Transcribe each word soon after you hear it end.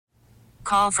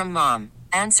Call from mom.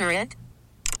 Answer it.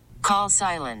 Call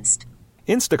silenced.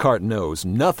 Instacart knows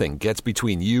nothing gets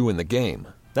between you and the game.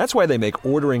 That's why they make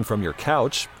ordering from your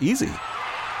couch easy.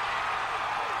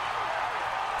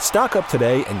 Stock up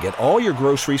today and get all your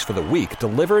groceries for the week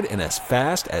delivered in as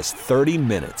fast as 30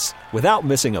 minutes without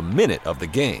missing a minute of the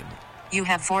game. You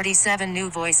have 47 new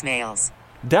voicemails.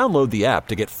 Download the app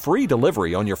to get free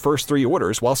delivery on your first 3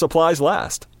 orders while supplies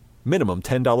last. Minimum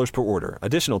 $10 per order.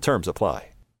 Additional terms apply.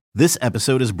 This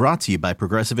episode is brought to you by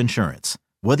Progressive Insurance.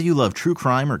 Whether you love true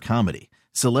crime or comedy,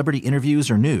 celebrity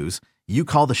interviews or news, you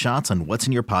call the shots on what's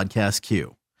in your podcast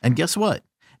queue. And guess what?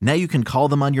 Now you can call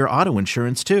them on your auto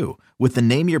insurance too with the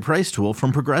Name Your Price tool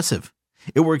from Progressive.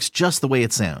 It works just the way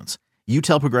it sounds. You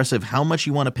tell Progressive how much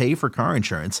you want to pay for car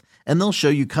insurance, and they'll show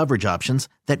you coverage options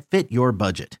that fit your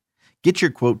budget. Get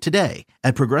your quote today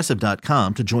at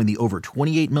Progressive.com to join the over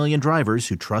 28 million drivers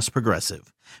who trust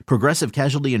Progressive. Progressive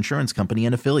Casualty Insurance Company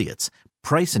and Affiliates.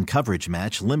 Price and coverage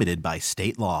match limited by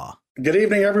state law. Good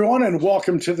evening, everyone, and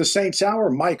welcome to the Saints Hour.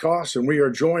 Mike Haas, and we are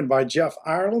joined by Jeff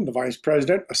Ireland, the Vice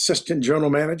President, Assistant General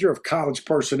Manager of College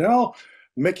Personnel.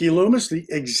 Mickey Loomis, the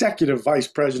Executive Vice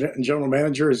President and General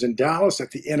Manager, is in Dallas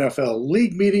at the NFL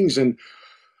League meetings, and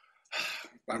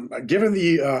I'm given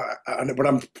what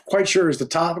I'm quite sure is the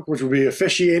topic, which will be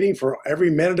officiating for every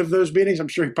minute of those meetings. I'm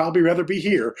sure he'd probably rather be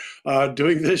here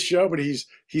doing this show, but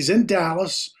he's in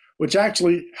Dallas, which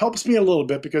actually helps me a little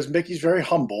bit because Mickey's very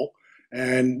humble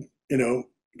and,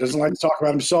 doesn't like to talk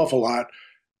about himself a lot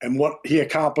and what he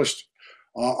accomplished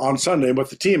on Sunday, what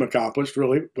the team accomplished,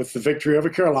 really, with the victory over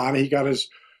Carolina. He got his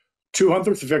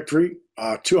 200th victory,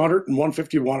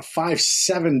 201-51,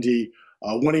 570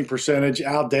 winning percentage.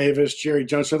 Al Davis, Jerry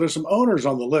Jones. So there's some owners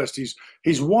on the list.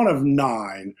 He's one of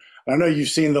 9. I know you've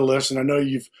seen the list, and I know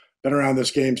you've been around this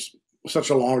game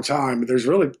such a long time. There's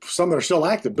really some that are still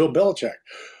active. Bill Belichick.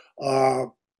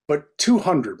 But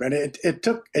 200, man,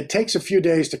 it takes a few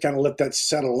days to kind of let that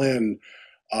settle in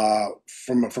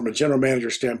from a general manager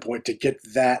standpoint to get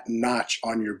that notch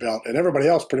on your belt, and everybody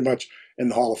else pretty much in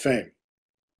the Hall of Fame.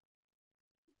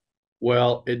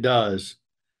 Well, it does.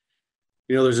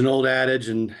 There's an old adage,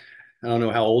 and I don't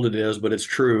know how old it is, but it's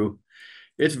true.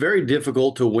 It's very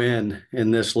difficult to win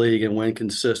in this league and win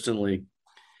consistently.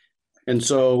 And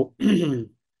so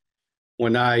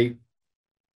when I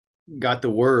got the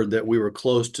word that we were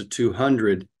close to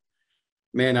 200,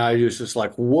 man, I was just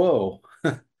like, whoa,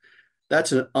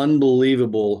 that's an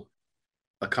unbelievable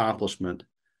accomplishment.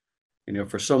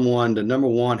 For someone to, number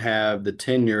one, have the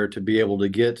tenure to be able to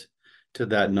get to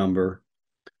that number,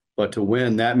 but to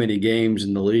win that many games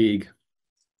in the league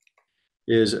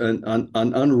is an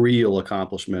unreal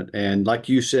accomplishment. And like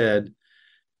you said,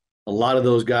 a lot of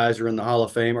those guys are in the Hall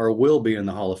of Fame or will be in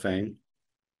the Hall of Fame.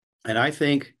 And I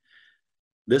think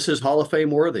this is Hall of Fame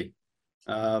worthy.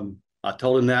 I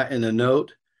told him that in a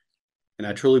note, and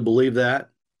I truly believe that.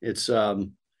 It's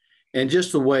and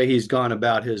just the way he's gone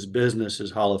about his business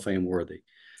is Hall of Fame worthy.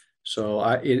 So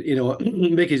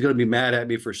Mickey's going to be mad at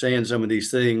me for saying some of these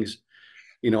things,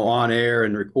 on air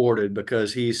and recorded,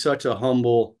 because he's such a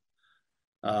humble.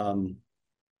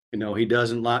 He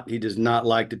does not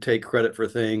like to take credit for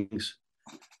things.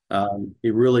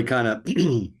 He really kind of,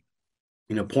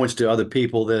 points to other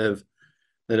people that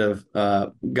have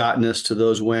gotten us to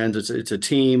those wins. It's a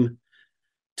team.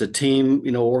 It's a team,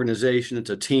 organization.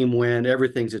 It's a team win.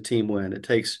 Everything's a team win. It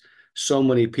takes so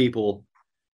many people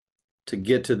to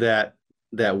get to that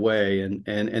way,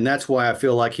 and that's why I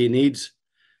feel like he needs,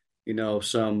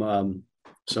 some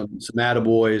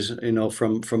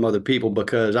attaboys, from other people,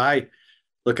 because I've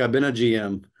been a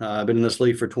GM. I've been in this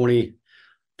league for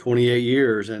 28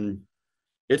 years, and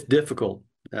it's difficult.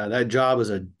 That job is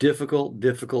a difficult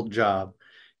job.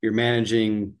 You're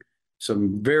managing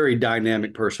some very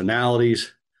dynamic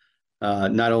personalities,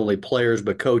 not only players,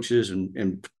 but coaches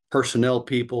and personnel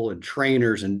people and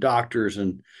trainers and doctors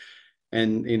and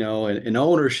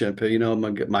ownership,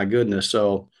 my goodness.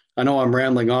 So I know I'm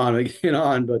rambling on,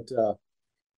 but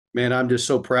man, I'm just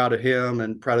so proud of him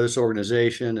and proud of this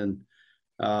organization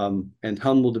and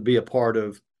humbled to be a part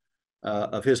of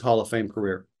his Hall of Fame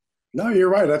career. No, you're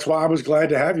right. That's why I was glad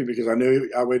to have you, because I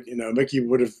knew I would, Mickey that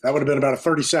would have been about a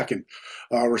 30-second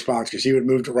response, because he would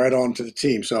move right on to the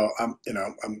team. So I'm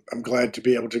glad to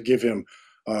be able to give him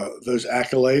those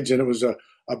accolades. And it was a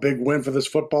big win for this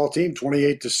football team,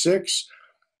 28-6.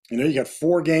 You got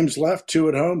 4 games left, 2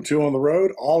 at home, 2 on the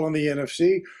road, all in the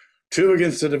NFC, 2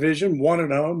 against the division, 1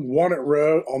 at home, 1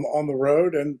 on the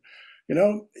road. And,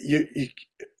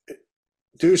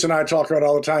 Deuce and I talk about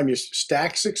all the time, you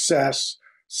stack success,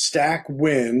 stack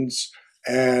wins,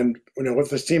 and what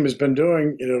this team has been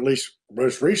doing, at least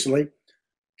most recently,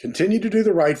 continue to do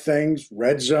the right things,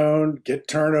 red zone, get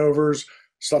turnovers,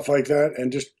 stuff like that,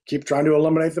 and just keep trying to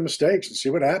eliminate the mistakes and see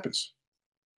what happens.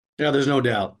 Yeah, there's no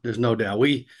doubt. There's no doubt.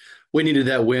 We needed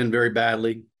that win very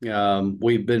badly.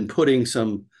 We've been putting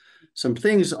some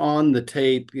things on the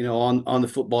tape, on the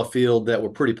football field that were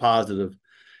pretty positive.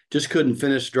 Just couldn't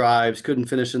finish drives, couldn't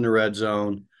finish in the red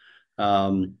zone. It's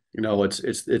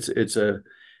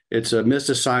a missed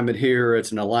assignment here,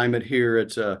 it's an alignment here,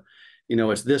 it's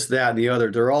this, that, and the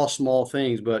other. They're all small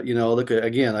things, but look,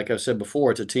 again, like I've said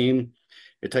before, it's a team.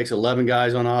 It takes 11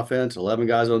 guys on offense, 11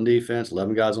 guys on defense,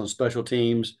 11 guys on special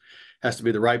teams. Has to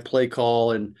be the right play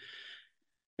call, and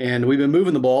we've been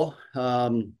moving the ball.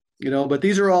 But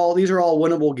these are all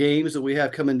winnable games that we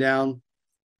have coming down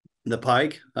the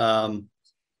pike. And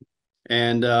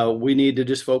we need to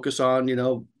just focus on,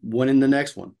 winning the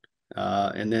next one,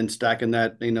 and then stacking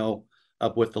that,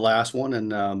 up with the last one. And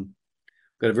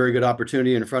got a very good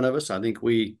opportunity in front of us. I think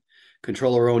we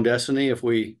control our own destiny if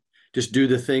we just do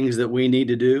the things that we need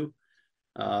to do.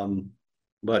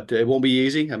 But it won't be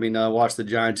easy. I mean, I watched the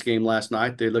Giants game last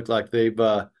night. They look like they've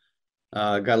got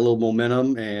a little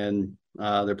momentum, and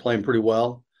they're playing pretty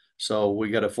well. So we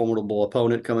got a formidable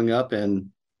opponent coming up, and,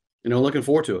 looking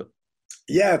forward to it.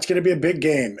 Yeah, it's going to be a big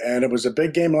game. And it was a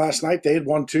big game last night. They had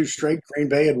won 2 straight. Green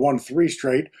Bay had won 3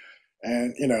 straight.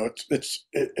 And,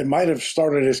 it might have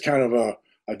started as kind of a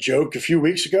joke a few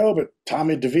weeks ago, but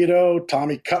Tommy DeVito,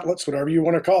 Tommy Cutlets, whatever you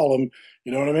want to call him,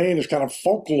 you know what I mean? It's kind of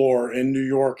folklore in New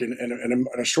York in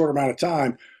a short amount of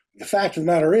time. The fact of the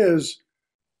matter is,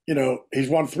 he's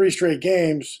won 3 straight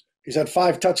games. He's had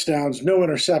 5 touchdowns, no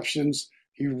interceptions.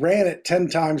 He ran it 10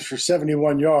 times for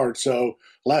 71 yards. So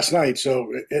last night,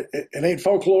 it ain't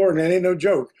folklore and it ain't no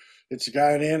joke. It's a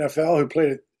guy in the NFL who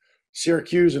played at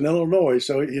Syracuse and Illinois.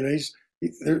 So,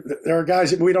 there are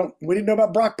guys that we didn't know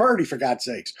about Brock Purdy, for God's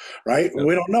sakes, right? Yep.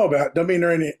 We don't know about. Don't mean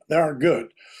they aren't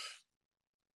good.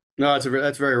 No,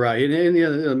 that's very right. And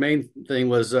the main thing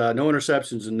was no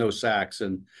interceptions and no sacks.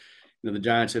 And the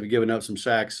Giants have given up some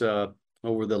sacks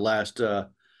over the last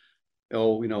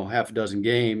half a dozen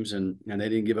games, and they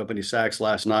didn't give up any sacks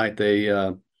last night. They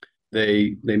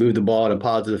moved the ball in a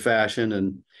positive fashion,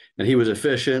 and he was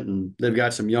efficient. And they've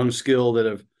got some young skill that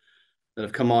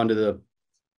have come onto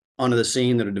the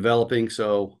scene that are developing.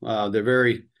 So they're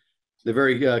very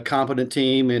competent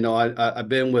team. I've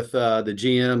been with the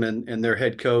GM and their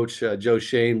head coach, Joe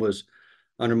Shane, was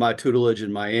under my tutelage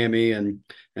in Miami, and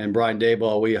Brian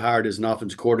Daboll, we hired as an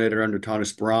offensive coordinator under Tony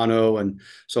Sperano. And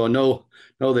so I know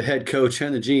the head coach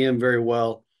and the GM very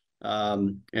well.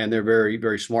 And they're very,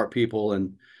 very smart people.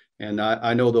 And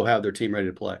I know they'll have their team ready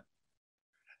to play.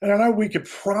 And I know we could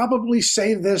probably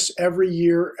say this every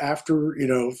year after,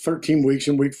 13 weeks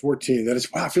in week 14, that it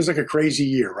feels like a crazy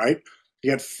year, right? You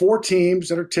got 4 teams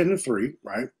that are 10-3,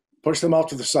 right? Push them off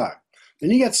to the side. Then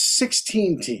you got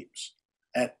 16 teams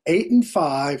at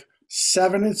 8-5,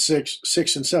 7-6,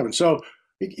 6-7. So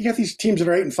you got these teams that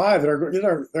are 8-5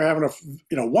 that they're having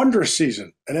a wondrous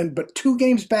season. And then, but 2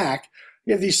 games back,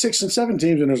 you have these 6-7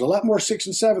 teams, and there's a lot more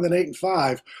 6-7 than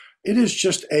 8-5. It is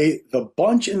just the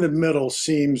bunch in the middle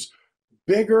seems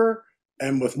bigger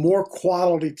and with more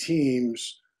quality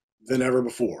teams than ever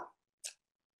before.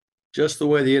 Just the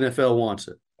way the NFL wants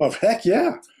it. Oh, heck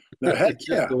yeah. No, heck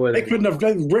yeah. They couldn't have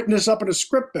written this up in a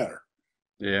script better.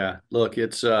 Yeah. Look,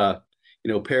 it's,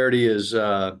 parity is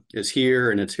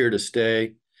here, and it's here to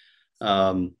stay.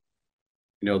 The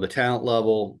talent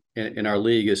level in our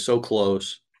league is so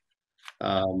close.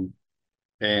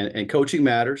 And coaching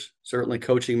matters. Certainly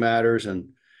coaching matters,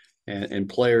 and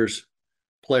players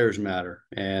matter.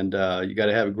 And you got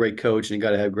to have a great coach, and you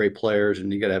got to have great players,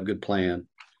 and you got to have a good plan.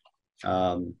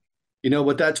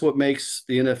 But that's what makes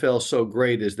the NFL so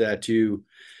great, is that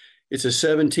it's a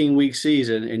 17-week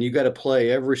season, and you got to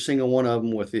play every single one of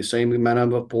them with the same amount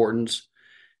of importance,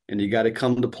 and you got to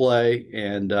come to play.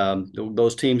 And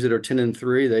those teams that are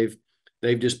 10-3,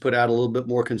 they've just put out a little bit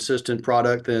more consistent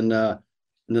product than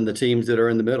the teams that are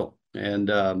in the middle. And,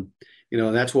 and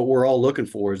that's what we're all looking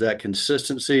for, is that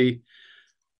consistency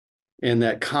and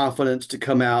that confidence to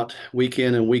come out week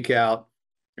in and week out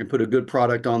and put a good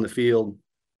product on the field.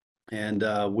 And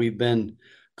we've been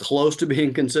close to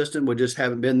being consistent. We just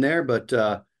haven't been there, but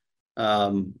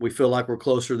we feel like we're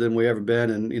closer than we ever been.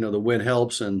 And, the win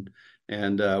helps. And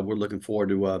we're looking forward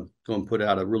to going to put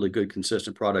out a really good,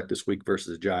 consistent product this week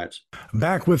versus the Giants.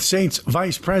 Back with Saints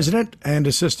Vice President and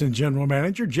Assistant General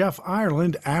Manager Jeff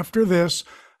Ireland after this.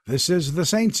 This is the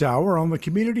Saints Hour on the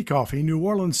Community Coffee New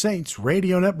Orleans Saints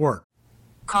Radio Network.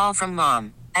 Call from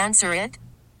mom. Answer it.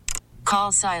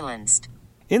 Call silenced.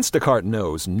 Instacart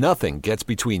knows nothing gets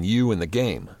between you and the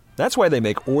game. That's why they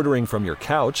make ordering from your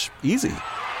couch easy.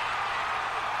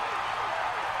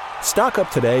 Stock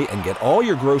up today and get all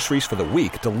your groceries for the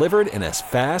week delivered in as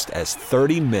fast as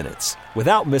 30 minutes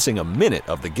without missing a minute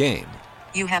of the game.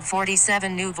 You have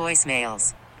 47 new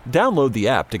voicemails. Download the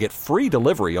app to get free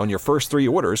delivery on your first 3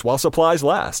 orders while supplies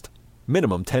last.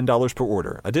 Minimum $10 per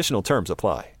order. Additional terms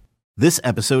apply. This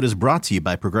episode is brought to you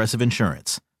by Progressive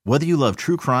Insurance. Whether you love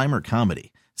true crime or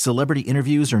comedy, celebrity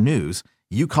interviews or news,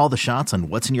 you call the shots on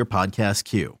what's in your podcast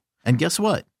queue. And guess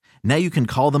what? Now you can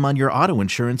call them on your auto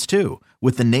insurance too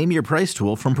with the Name Your Price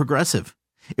tool from Progressive.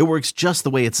 It works just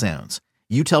the way it sounds.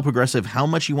 You tell Progressive how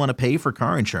much you want to pay for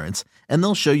car insurance, and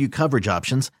they'll show you coverage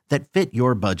options that fit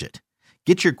your budget.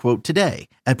 Get your quote today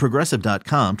at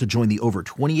Progressive.com to join the over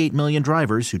 28 million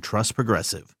drivers who trust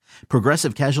Progressive.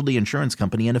 Progressive Casualty Insurance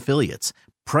Company and Affiliates.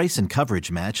 Price and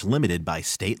coverage match limited by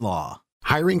state law.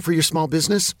 Hiring for your small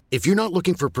business? If you're not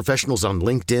looking for professionals on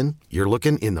LinkedIn, you're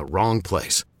looking in the wrong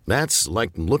place. That's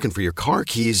like looking for your car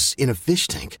keys in a fish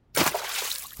tank.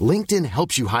 LinkedIn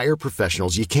helps you hire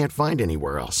professionals you can't find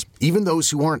anywhere else, even those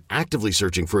who aren't actively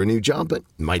searching for a new job but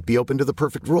might be open to the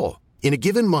perfect role. In a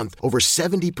given month, over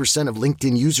 70% of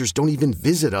LinkedIn users don't even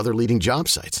visit other leading job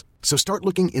sites. So start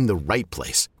looking in the right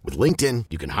place. With LinkedIn,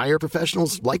 you can hire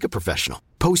professionals like a professional.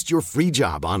 Post your free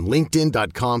job on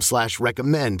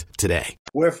linkedin.com/recommend today.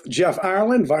 With Jeff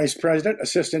Ireland, Vice President,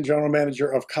 Assistant General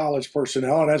Manager of College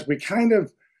Personnel. And as we kind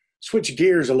of switch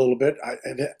gears a little bit,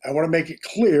 I want to make it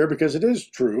clear, because it is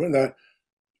true, and that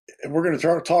we're going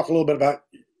to talk a little bit about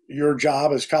your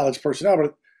job as college personnel,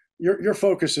 but your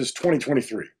focus is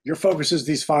 2023. Your focus is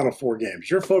these Final Four games.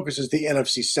 Your focus is the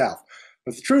NFC South.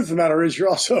 But the truth of the matter is, you're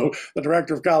also the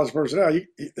director of college personnel.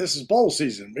 This is bowl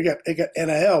season. We got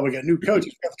NIL. We got new coaches.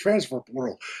 We got the transfer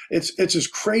portal. It's as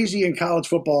crazy in college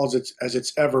football as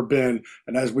it's ever been.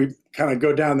 And as we kind of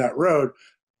go down that road,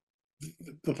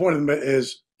 the point of it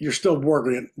is you're still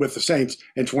working with the Saints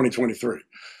in 2023.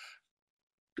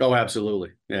 Oh,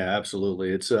 absolutely. Yeah, absolutely.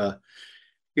 It's the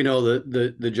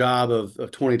job of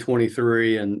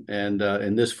 2023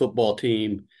 and this football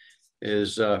team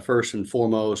is first and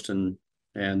foremost, and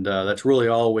that's really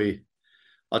all we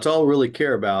really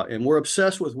care about. And we're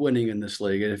obsessed with winning in this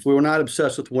league. And if we were not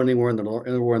obsessed with winning, we're in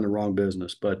the wrong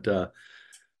business. But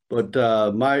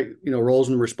my roles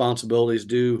and responsibilities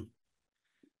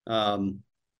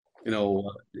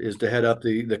is to head up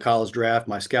the college draft.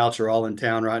 My scouts are all in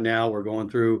town right now. We're going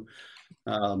through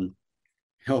about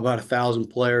 1,000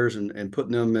 players and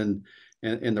putting them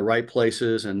in the right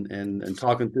places and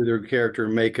talking through their character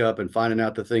and makeup and finding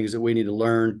out the things that we need to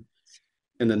learn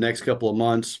in the next couple of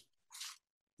months,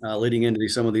 leading into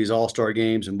some of these all-star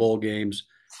games and bowl games.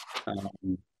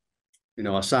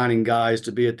 Assigning guys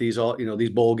to be at these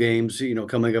bowl games,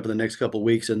 coming up in the next couple of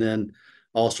weeks, and then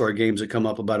all-star games that come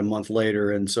up about a month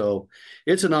later. And so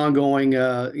it's an ongoing,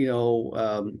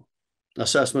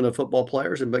 assessment of football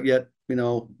players, but yet,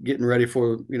 getting ready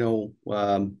for,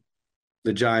 the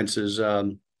Giants is,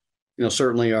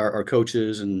 certainly our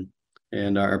coaches and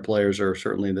our players are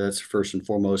certainly, that's first and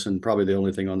foremost, and probably the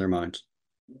only thing on their minds.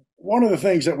 One of the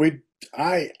things that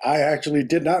I actually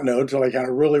did not know until I kind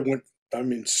of really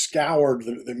scoured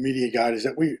the media guide is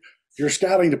that your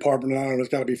scouting department, I don't know, it's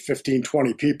got to be 15,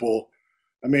 20 people.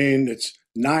 It's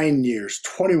 9 years,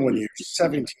 21 years,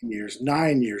 17 years,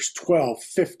 9 years, 12,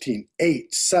 15,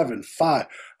 8, 7, 5.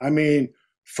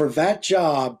 For that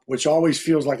job, which always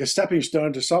feels like a stepping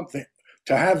stone to something,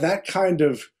 to have that kind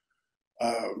of,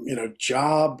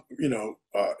 job,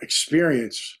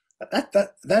 experience,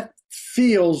 that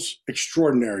feels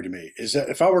extraordinary to me. Is that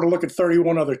if I were to look at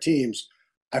 31 other teams,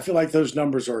 I feel like those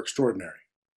numbers are extraordinary.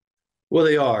 Well,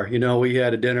 they are. We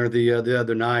had a dinner the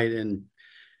other night, and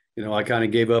I kind of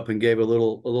gave up and gave a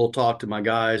little talk to my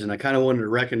guys, and I kind of wanted to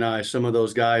recognize some of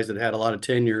those guys that had a lot of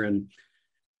tenure and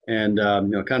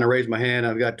kind of raise my hand.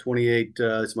 I've got 28.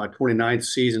 It's my 29th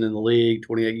season in the league,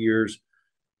 28 years,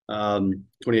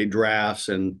 28 drafts,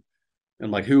 and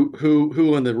like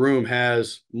who in the room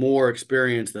has more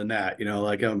experience than that?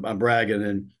 I'm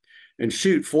bragging, and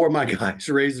shoot, 4 of my guys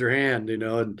raised their hand.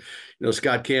 And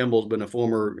Scott Campbell's been a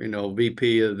former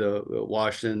VP of the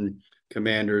Washington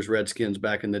Commanders, Redskins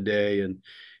back in the day, and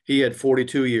he had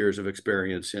 42 years of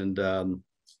experience, and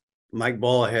Mike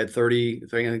Ball had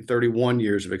 31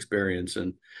 years of experience,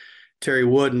 and Terry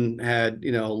Wooden had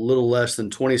a little less than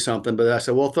 20 something. But I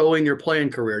said, well, throw in your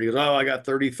playing career. He goes, oh, I got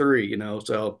 33.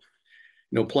 So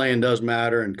playing does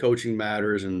matter and coaching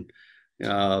matters, and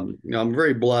I'm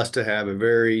very blessed to have a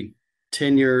very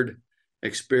tenured,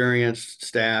 experienced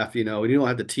staff. You don't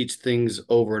have to teach things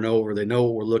over and over. They know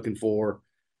what we're looking for.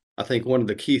 I think one of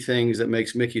the key things that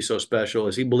makes Mickey so special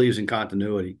is he believes in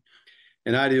continuity,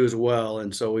 and I do as well.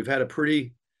 And so we've had a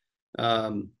pretty,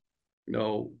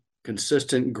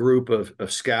 consistent group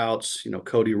of scouts,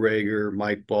 Cody Rager,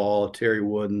 Mike Ball, Terry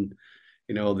Wooden,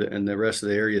 and the rest of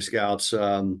the area scouts,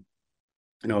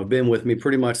 have been with me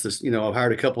pretty much this, I've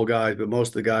hired a couple of guys, but most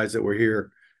of the guys that were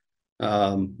here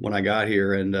when I got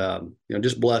here, and,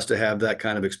 just blessed to have that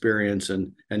kind of experience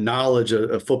and knowledge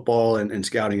of football and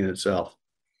scouting in itself.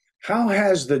 How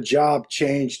has the job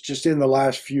changed just in the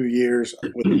last few years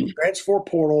with the transfer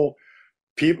portal,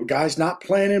 guys not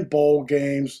playing in bowl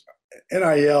games,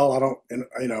 NIL?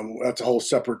 That's a whole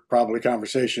separate probably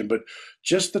conversation, but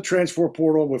just the transfer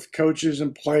portal with coaches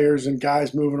and players and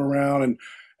guys moving around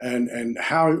and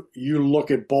how you look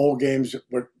at bowl games,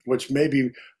 which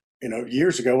maybe,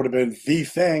 years ago would have been the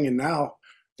thing. And now,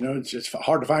 it's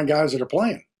hard to find guys that are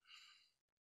playing.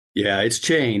 Yeah, it's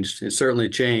changed. It's certainly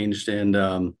changed.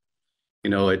 And,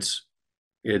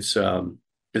 it's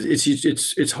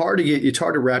hard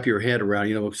to wrap your head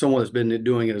around, someone that's been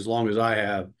doing it as long as I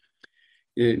have.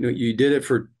 You did it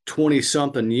for 20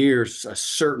 something years a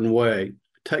certain way.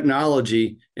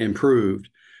 Technology improved,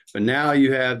 but now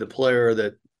you have the player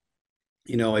that,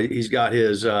 he's got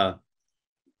his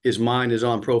mind is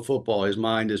on pro football. His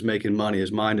mind is making money.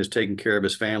 His mind is taking care of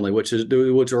his family, which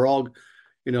are all,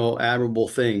 admirable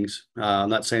things. I'm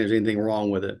not saying there's anything wrong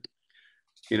with it.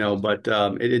 But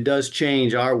it does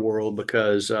change our world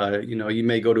because, you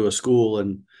may go to a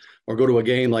school or go to a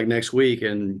game like next week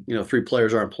and, 3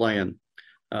 players aren't playing.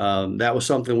 That was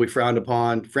something we frowned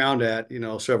at,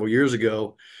 several years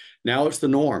ago. Now it's the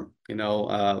norm.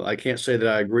 I can't say that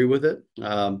I agree with it.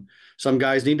 Some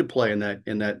guys need to play in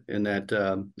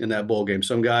that bowl game.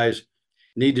 Some guys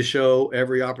need to show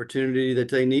every opportunity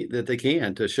that they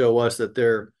can to show us that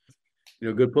they're,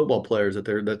 good football players, that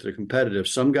they're competitive.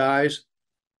 Some guys,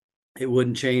 it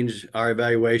wouldn't change our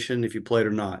evaluation if you played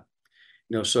or not.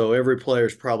 So every player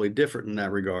is probably different in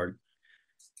that regard.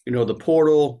 The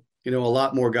portal, a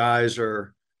lot more guys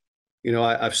are,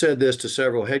 I've said this to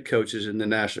several head coaches in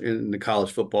the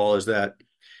college football, is that,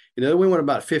 we went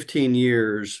about 15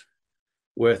 years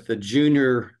with the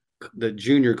junior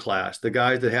class, the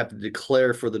guys that have to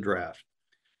declare for the draft.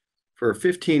 For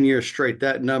 15 years straight,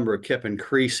 that number kept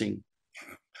increasing.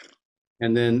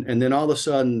 And then all of a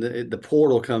sudden the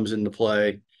portal comes into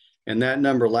play, and that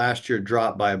number last year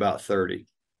dropped by about 30.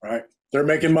 Right. They're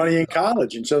making money in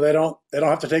college, and so they don't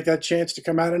have to take that chance to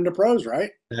come out into pros,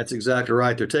 right? That's exactly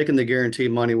right. They're taking the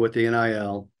guaranteed money with the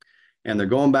NIL, and they're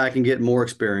going back and getting more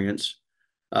experience,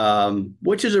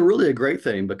 which is really a great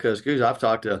thing because I've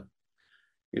talked to,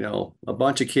 a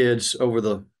bunch of kids over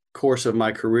the course of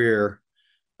my career.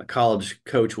 A college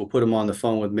coach will put them on the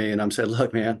phone with me, and I'm saying,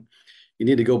 look, man, you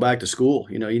need to go back to school.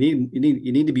 You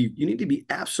need to be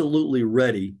absolutely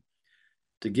ready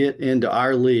to get into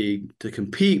our league to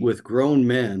compete with grown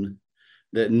men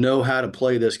that know how to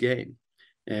play this game.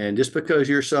 And just because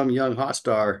you're some young hot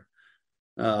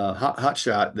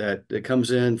shot that comes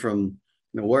in from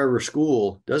wherever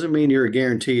school doesn't mean you're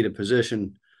guaranteed a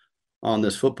position on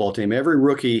this football team. Every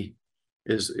rookie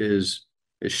is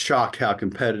shocked how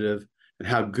competitive and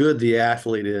how good the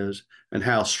athlete is and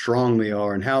how strong they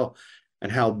are and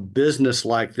how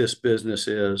business-like this business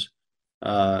is,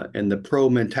 and the pro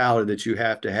mentality that you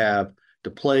have to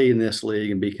play in this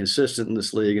league and be consistent in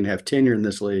this league and have tenure in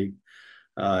this league.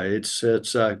 It's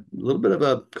a little bit of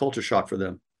a culture shock for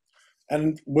them.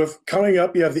 And with coming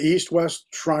up, you have the East-West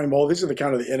Shrine Bowl. These are the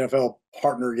kind of the NFL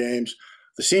partner games.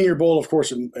 The Senior Bowl, of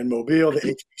course, in Mobile,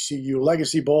 the HBCU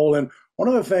Legacy Bowl. And one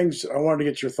of the things I wanted to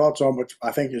get your thoughts on, which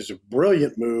I think is a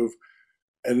brilliant move,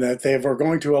 and that they are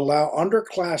going to allow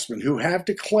underclassmen who have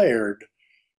declared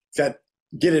that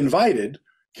get invited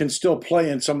can still play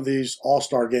in some of these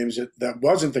all-star games. That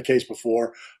wasn't the case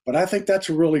before, but I think that's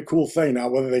a really cool thing. Now,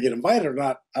 whether they get invited or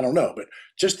not, I don't know, but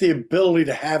just the ability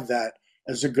to have that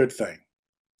is a good thing.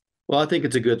 Well, I think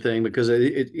it's a good thing because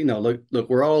look,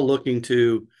 we're all looking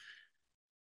to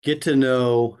get to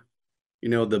know,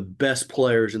 the best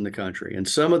players in the country, and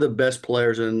some of the best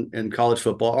players in college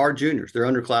football are juniors. They're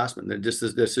underclassmen.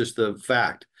 That's just the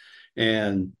fact.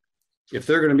 And if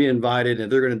they're going to be invited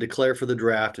and they're going to declare for the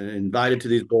draft and invited to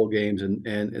these bowl games, and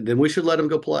then we should let them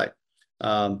go play.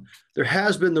 There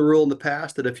has been the rule in the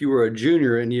past that if you were a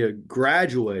junior and you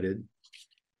graduated,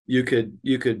 you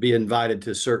could be invited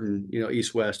to certain,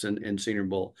 East, West, and Senior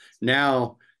Bowl.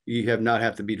 Now you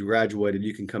have to be graduated.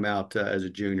 You can come out as a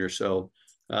junior. So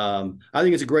I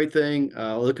think it's a great thing.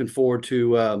 Looking forward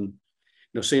to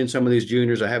seeing some of these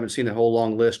juniors. I haven't seen a whole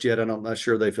long list yet. I'm not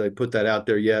sure if they put that out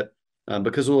there yet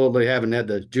because they haven't had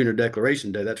the Junior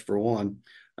Declaration Day. That's for one.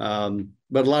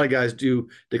 But a lot of guys do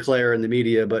declare in the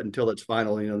media, but until it's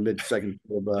final, the mid-second.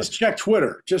 Just check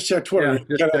Twitter. Yeah,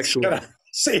 Gotta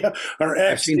see our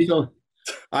ex.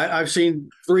 I've seen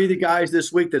 3 of the guys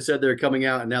this week that said they're coming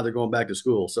out and now they're going back to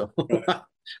school. So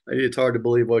it's hard to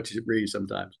believe what you read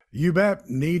sometimes. You bet.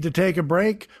 Need to take a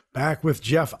break. Back with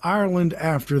Jeff Ireland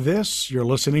after this. You're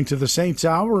listening to the Saints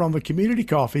Hour on the Community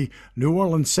Coffee New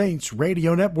Orleans Saints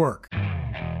Radio Network.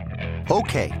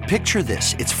 Okay, picture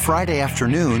this. It's Friday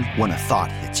afternoon when a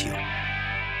thought hits you.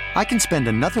 I can spend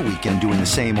another weekend doing the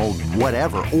same old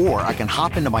whatever, or I can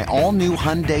hop into my all-new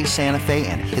Hyundai Santa Fe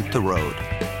and hit the road.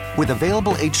 With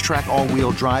available H-Track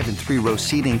all-wheel drive and 3-row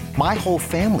seating, my whole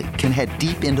family can head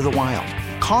deep into the wild.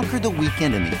 Conquer the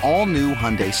weekend in the all-new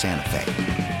Hyundai Santa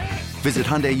Fe. Visit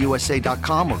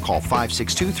HyundaiUSA.com or call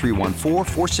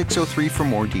 562-314-4603 for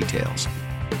more details.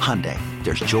 Hyundai,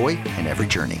 there's joy in every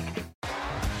journey.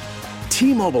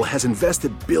 T-Mobile has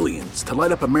invested billions to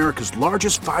light up America's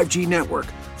largest 5G network,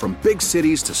 from big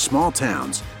cities to small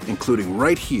towns, including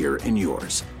right here in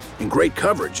yours. And great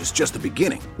coverage is just the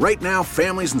beginning. Right now,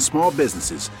 families and small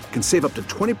businesses can save up to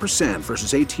 20%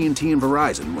 versus AT&T and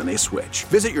Verizon when they switch.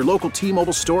 Visit your local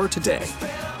T-Mobile store today.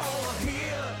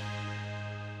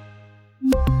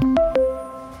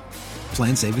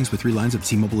 Plan savings with 3 lines of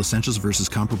T-Mobile Essentials versus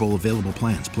comparable available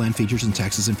plans. Plan features and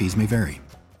taxes and fees may vary.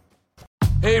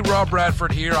 Hey, Rob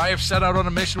Bradford here. I have set out on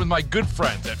a mission with my good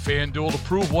friends at FanDuel to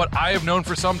prove what I have known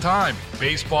for some time.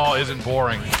 Baseball isn't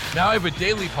boring. Now I have a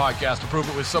daily podcast to prove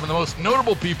it with some of the most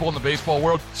notable people in the baseball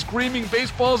world, screaming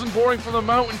baseball isn't boring from the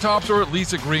mountaintops, or at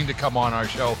least agreeing to come on our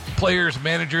show. Players,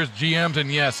 managers, GMs,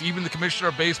 and yes, even the commissioner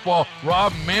of baseball,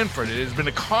 Rob Manfred. It has been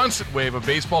a constant wave of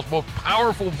baseball's most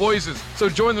powerful voices. So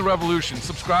join the revolution.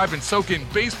 Subscribe and soak in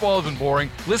Baseball Isn't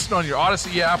Boring. Listen on your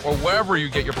Odyssey app or wherever you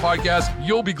get your podcast.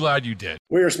 You'll be glad you did.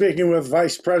 We are speaking with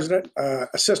Vice President,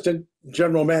 Assistant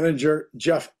General Manager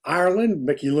Jeff Ireland.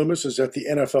 Mickey Loomis is at the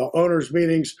NFL owners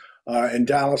meetings in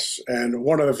Dallas. And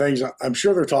one of the things I'm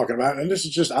sure they're talking about, and this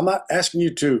is just, I'm not asking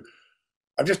you to,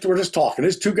 we're just talking.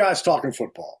 There's 2 guys talking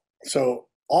football. So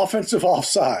offensive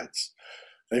offsides.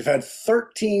 They've had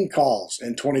 13 calls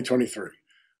in 2023.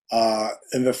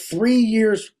 In the 3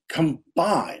 years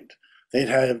combined, they'd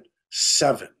had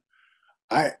 7.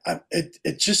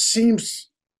 It just seems,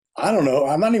 I don't know.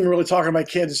 I'm not even really talking about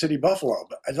Kansas City, Buffalo,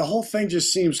 but the whole thing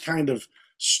just seems kind of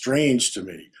strange to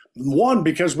me. One,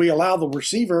 because we allow the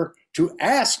receiver to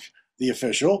ask the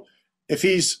official if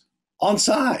he's on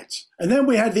sides. And then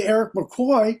we had the Eric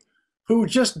McCoy, who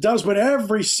just does what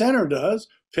every center does,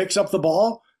 picks up the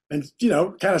ball and,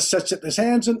 kind of sets it in his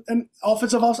hands and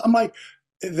offensive. I'm like,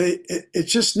 it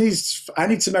just needs, I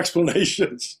need some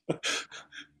explanations.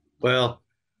 Well,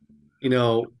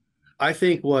 I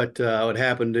think what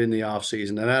happened in the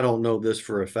offseason, and I don't know this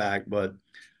for a fact, but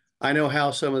I know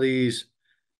how some of these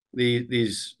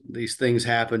things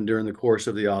happen during the course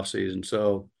of the offseason.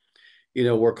 So,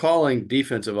 we're calling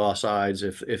defensive offsides.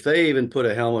 If they even put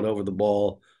a helmet over the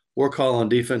ball, we're calling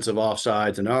defensive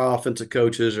offsides, and our offensive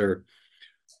coaches are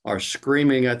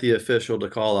screaming at the official to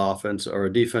call offense or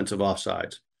a defensive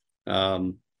offsides.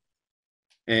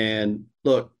 And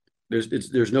look,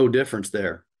 there's no difference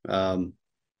there.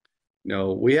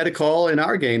 We had a call in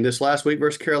our game this last week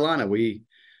versus Carolina. I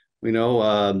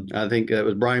think it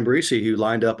was Brian Breesy who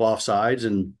lined up offsides,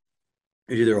 and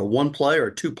either a 1 play or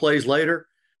 2 plays later,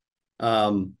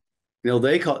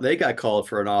 they got called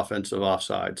for an offensive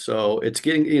offside. So it's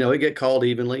getting, it get called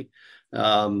evenly.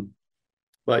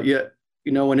 But yet,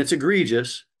 when it's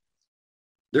egregious,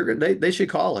 they should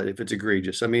call it if it's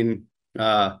egregious. I mean,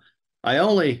 I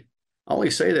only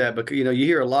say that because you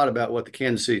hear a lot about what the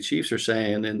Kansas City Chiefs are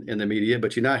saying in the media,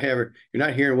 but you're not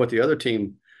hearing what the other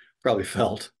team probably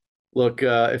felt. Look,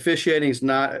 officiating it's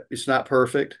not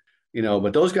perfect,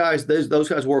 but those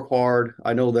guys work hard.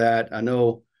 I know that. I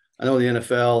know the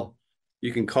NFL,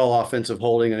 you can call offensive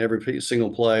holding on every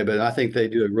single play, but I think they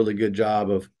do a really good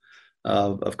job of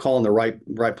calling the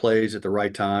right plays at the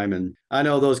right time. And I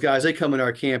know those guys, they come in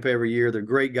our camp every year. They're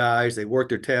great guys. They work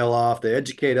their tail off. They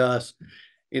educate us,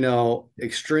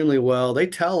 extremely well. They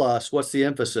tell us what's the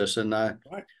emphasis, and I'd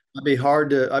be hard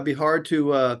to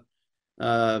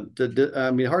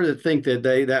think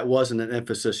that that wasn't an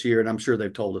emphasis here, and I'm sure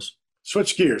they've told us.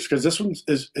 Switch gears, because this one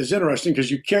is interesting,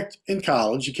 because you kicked in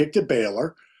college, you kicked at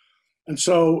Baylor. And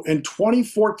so in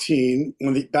 2014,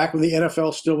 back when the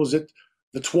NFL still was at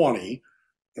the 20,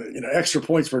 extra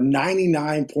points were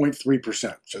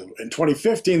 99.3%. So in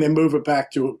 2015, they move it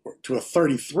back to a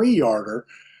 33-yarder,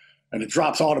 and it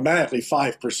drops automatically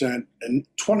 5%. In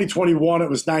 2021, it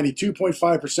was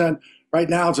 92.5%. Right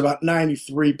now, it's about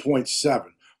 93.7%.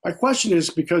 My question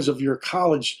is, because of your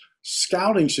college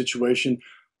scouting situation,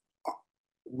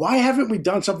 why haven't we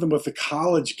done something with the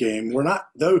college game? We're not,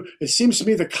 though. It seems to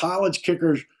me the college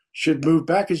kickers should move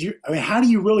back. How do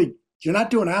you really you're not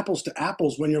doing apples to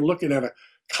apples when you're looking at a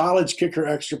college kicker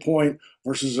extra point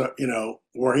versus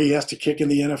where he has to kick in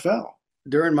the NFL.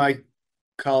 During my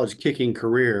college kicking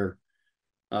career,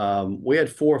 we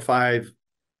had 4 or 5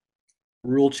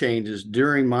 rule changes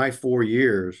during my 4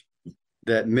 years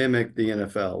that mimicked the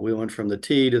NFL. We went from the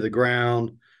tee to the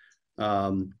ground,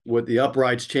 with the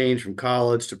uprights changed from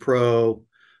college to pro.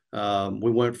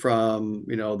 We went from,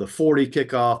 the 40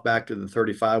 kickoff back to the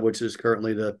 35, which is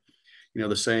currently the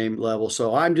same level.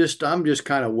 So I'm just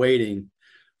kind of waiting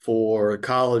for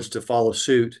college to follow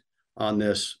suit on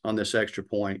this extra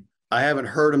point. I haven't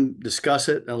heard them discuss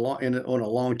it in a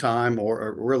long time,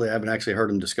 or really I haven't actually heard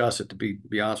them discuss it, to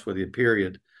be honest with you,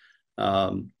 period.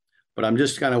 But I'm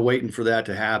just kind of waiting for that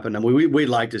to happen. And we'd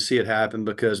like to see it happen,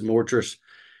 because more just,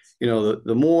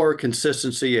 the more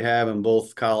consistency you have in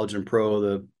both college and pro,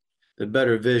 the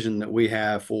better vision that we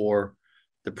have for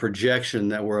the projection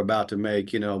that we're about to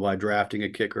make, by drafting a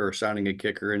kicker or signing a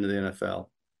kicker into the NFL.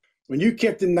 When you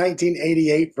kicked in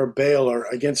 1988 for Baylor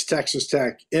against Texas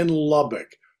Tech in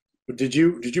Lubbock, did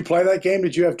you play that game?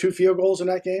 Did you have 2 field goals in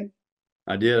that game?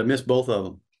 I did. I missed both of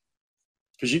them.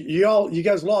 Because you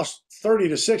guys lost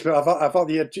 30-6, but I thought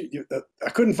you had 2. I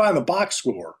couldn't find the box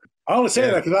score. I only say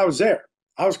that because I was there.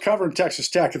 I was covering Texas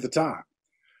Tech at the time,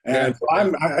 and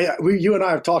you and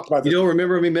I have talked about this. You don't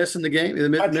remember me missing the game?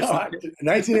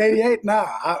 1988? Nah,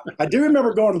 I do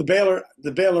remember going to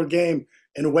the Baylor game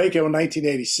in Waco in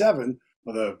 1987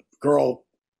 with a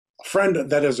friend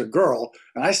that is a girl,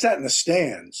 and I sat in the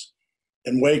stands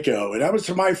in Waco, and that was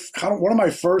one of my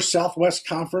first Southwest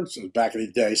Conference, back in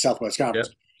the day, Southwest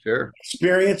Conference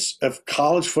experience of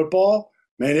college football.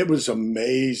 Man, it was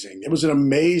amazing. It was an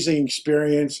amazing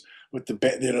experience with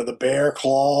the bear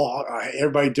claw,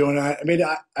 everybody doing that. I mean,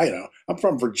 I'm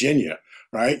from Virginia,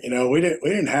 right? We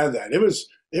didn't have that. It was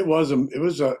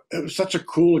such a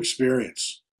cool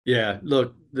experience. Yeah,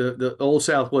 look, the old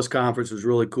Southwest Conference was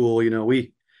really cool.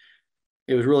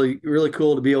 It was really, really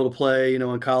cool to be able to play,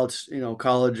 in college,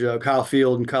 Kyle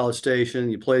Field and College Station.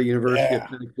 You played at the University of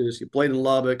Texas. You played in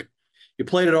Lubbock. You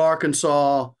played at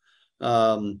Arkansas.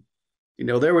 There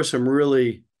were some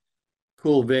really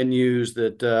cool venues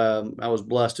that I was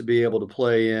blessed to be able to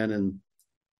play in. And,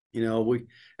 we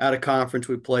out of conference,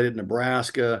 we played at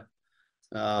Nebraska.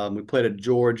 We played at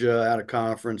Georgia out of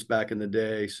conference back in the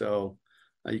day. So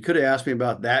you could have asked me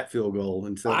about that field goal.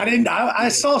 And so I didn't. I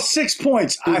saw 6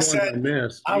 points. I said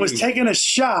I was taking a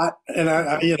shot, and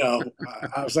I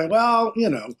was like, well,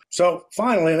 So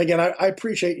finally, and again, I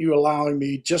appreciate you allowing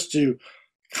me just to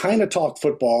kind of talk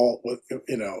football with,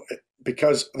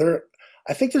 because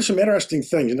I think there's some interesting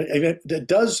things, and it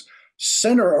does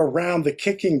center around the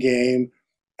kicking game.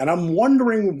 And I'm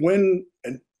wondering when,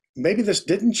 and maybe this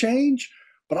didn't change,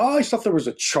 but I always thought there was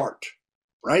a chart,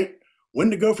 right? When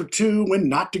to go for 2, when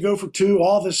not to go for 2,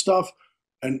 all this stuff.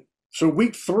 And so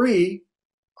week 3,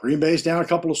 Green Bay's down a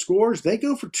couple of scores. They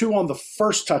go for 2 on the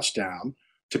first touchdown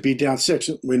to be down 6.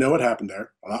 We know what happened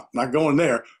there. I'm not going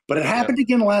there. But it happened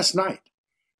again last night.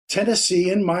 Tennessee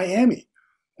and Miami.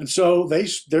 And so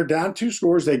they're down 2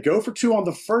 scores. They go for 2 on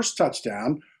the first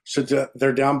touchdown. So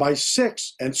they're down by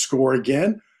 6 and score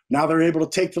again. Now they're able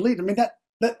to take the lead. I mean,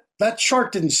 that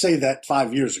chart didn't say that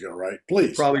 5 years ago, right?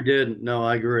 Please. Probably didn't. No,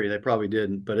 I agree. They probably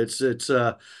didn't. But it's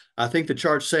I think the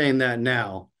chart's saying that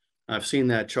now. I've seen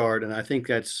that chart, and I think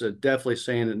that's definitely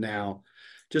saying it now,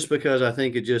 just because I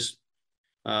think it just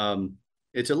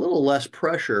it's a little less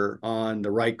pressure on the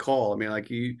right call. I mean,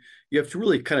 like you have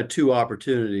really kind of 2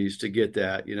 opportunities to get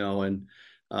that,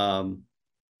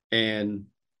 and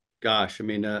gosh, I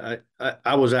mean,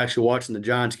 I was actually watching the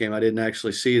Giants game. I didn't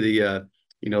actually see the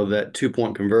that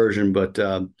 2-point conversion, but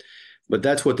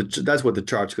that's what the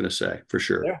chart's going to say for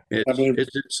sure. Yeah.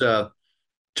 It's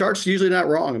chart's usually not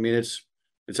wrong. I mean, it's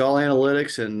all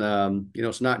analytics, and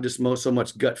it's not just so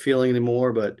much gut feeling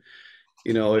anymore. But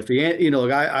I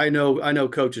know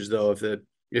coaches though,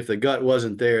 if the gut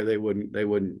wasn't there, they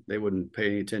wouldn't pay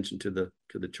any attention to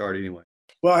the chart anyway.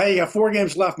 Well, hey, you got 4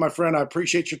 games left, my friend. I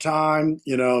appreciate your time.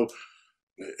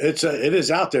 It is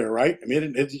out there, right? I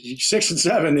mean, it's 6 and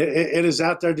 7. It is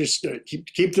out there. Just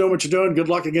keep doing what you're doing. Good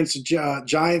luck against the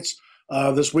Giants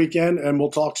this weekend, and we'll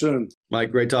talk soon.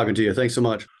 Mike, great talking to you. Thanks so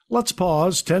much. Let's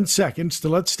pause 10 seconds to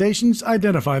let stations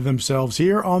identify themselves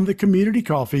here on the Community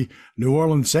Coffee New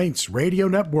Orleans Saints Radio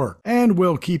Network. And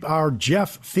we'll keep our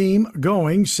Jeff theme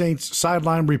going. Saints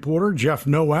sideline reporter Jeff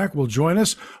Nowak will join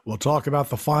us. We'll talk about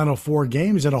the final 4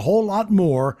 games and a whole lot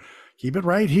more. Keep it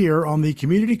right here on the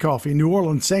Community Coffee New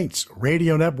Orleans Saints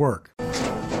Radio Network.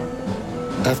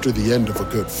 After the end of a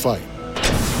good fight,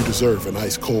 you deserve an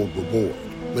ice-cold reward.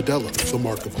 Medalla is the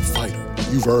mark of a fighter.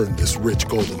 you've earned this rich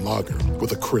golden lager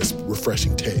with a crisp,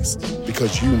 refreshing taste.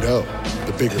 Because you know,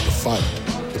 the bigger the fight,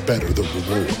 the better the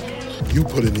reward. You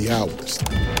put in the hours,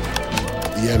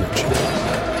 the energy,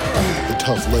 the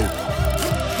tough labor.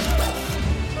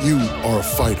 You are a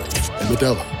fighter, and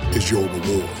Modelo is your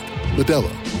reward.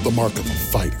 Modelo, the mark of a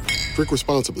fighter. Drink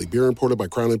responsibly. Beer imported by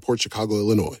Crown Imports, Chicago,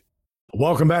 Illinois.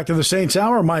 Welcome back to the Saints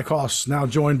Hour. Mike Hoss now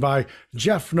joined by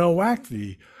Jeff Nowak,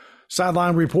 the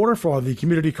sideline reporter for the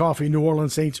Community Coffee New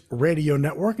Orleans Saints radio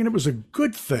network. And it was a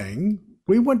good thing.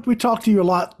 We talked to you a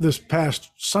lot this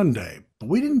past Sunday, but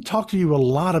we didn't talk to you a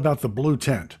lot about the blue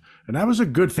tent. And that was a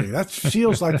good thing. That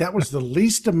feels like that was the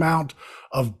least amount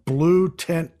of blue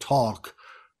tent talk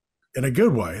in a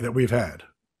good way that we've had.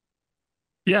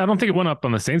 Yeah, I don't think it went up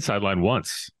on the Saints sideline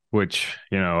once, which,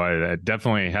 it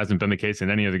definitely hasn't been the case in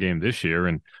any other game this year.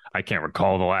 And I can't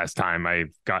recall the last time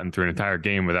I've gotten through an entire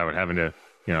game without having to,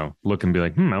 look and be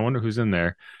like, I wonder who's in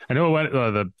there. I know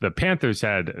the Panthers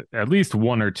had at least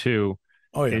one or two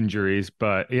injuries,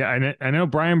 but yeah, I know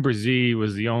Brian Brzee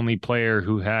was the only player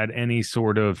who had any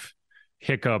sort of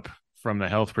hiccup from the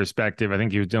health perspective. I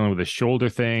think he was dealing with a shoulder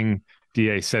thing.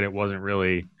 DA said it wasn't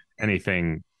really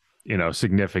anything,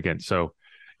 significant. So,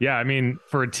 yeah, I mean,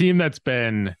 for a team that's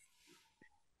been,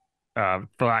 for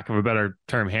lack of a better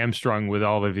term, hamstrung with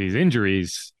all of these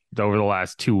injuries over the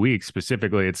last 2 weeks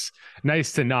specifically, it's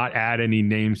nice to not add any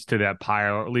names to that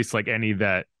pile, or at least like any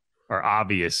that are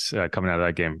obvious coming out of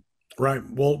that game. Right.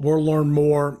 We'll learn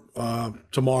more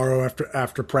tomorrow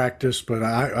after practice, but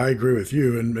I agree with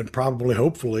you, and probably,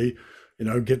 hopefully,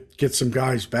 get some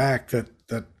guys back that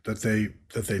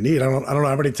they need. I don't know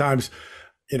how many times,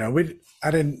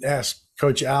 I didn't ask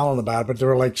Coach Allen about it, but there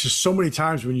were like just so many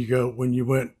times when you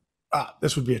went,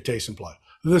 this would be a Taysom play.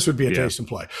 This would be a Taysom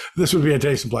play. This would be a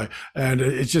Taysom play. And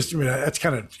it's just, that's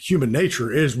kind of human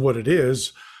nature is what it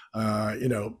is.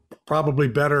 Probably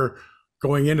better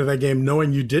going into that game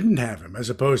knowing you didn't have him as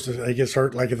opposed to he gets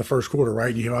hurt like in the first quarter,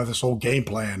 right? You have this whole game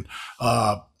plan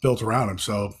built around him.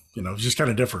 So, it's just kind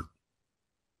of different.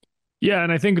 Yeah,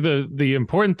 and I think the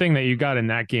important thing that you got in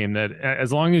that game, that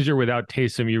as long as you're without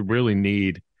Taysom, you really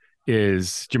need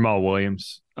is Jamal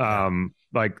Williams.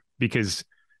 Because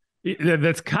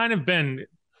that's kind of been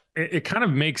 – it kind of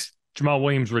makes Jamal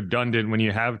Williams redundant when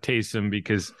you have Taysom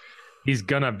because he's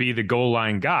going to be the goal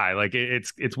line guy. Like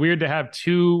it's weird to have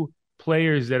two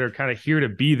players that are kind of here to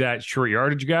be that short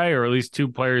yardage guy, or at least two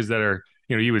players that are,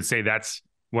 you would say that's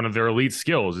one of their elite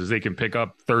skills is they can pick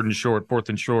up third and short, fourth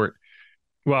and short.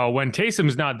 Well, when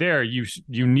Taysom's not there, you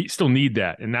still need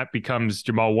that, and that becomes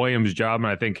Jamal Williams' job. And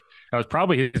I think that was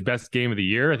probably his best game of the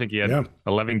year. I think he had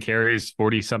 11 carries,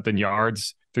 40-something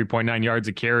yards, 3.9 yards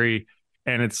a carry.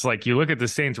 And it's like you look at the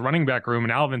Saints running back room,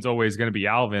 and Alvin's always going to be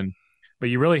Alvin, but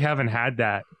you really haven't had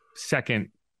that second,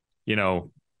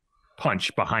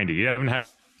 punch behind it. You haven't had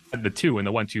the two and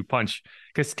the 1-2 punch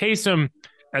because Taysom,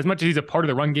 as much as he's a part of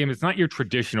the run game, it's not your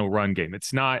traditional run game.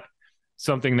 It's not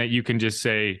something that you can just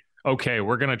say, okay,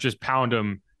 we're going to just pound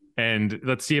them and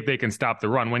let's see if they can stop the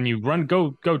run. When you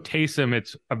go Taysom,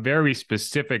 it's a very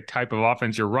specific type of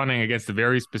offense. You're running against a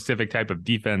very specific type of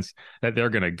defense that they're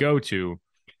going to go to.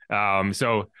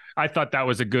 So I thought that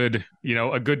was a good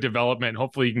development.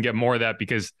 Hopefully you can get more of that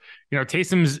because,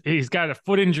 he's got a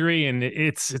foot injury and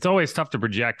it's always tough to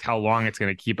project how long it's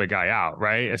going to keep a guy out,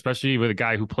 right? Especially with a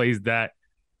guy who plays that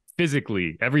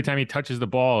physically. Every time he touches the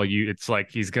ball, it's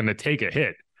like he's going to take a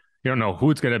hit. You don't know who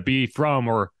it's going to be from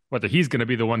or whether he's going to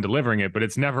be the one delivering it, but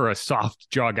it's never a soft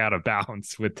jog out of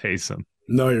bounds with Taysom.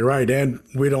 No, you're right. And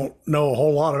we don't know a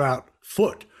whole lot about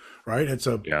foot, right? It's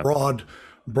a broad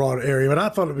area. But I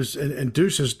thought it was, and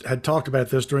Deuces had talked about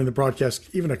this during the broadcast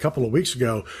even a couple of weeks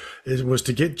ago, was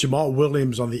to get Jamal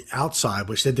Williams on the outside,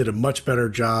 which they did a much better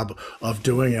job of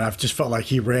doing. And I've just felt like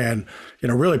he ran,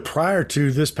 really prior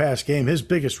to this past game, his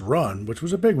biggest run, which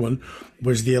was a big one,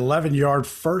 was the 11-yard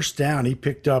first down he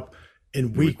picked up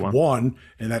in week one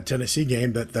in that Tennessee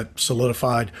game that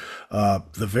solidified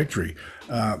the victory.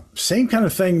 Same kind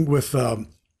of thing with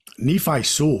Nephi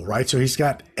Sewell, right? So he's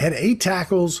had 8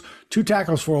 tackles, 2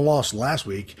 tackles for a loss last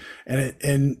week,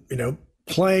 and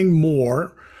playing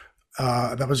more.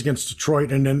 That was against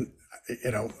Detroit, and then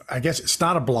I guess it's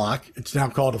not a block; it's now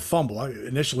called a fumble.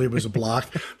 Initially, it was a block,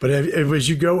 but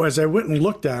as I went and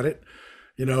looked at it,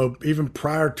 even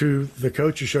prior to the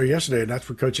coach's show yesterday, and that's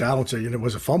what Coach Allen said, it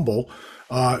was a fumble.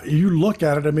 You look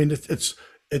at it, I mean,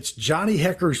 it's Johnny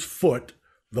Hecker's foot,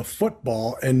 the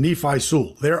football, and Nephi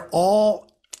Sewell. They're all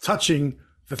touching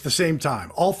at the same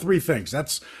time, all 3 things.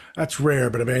 That's rare,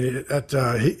 but I mean,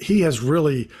 he has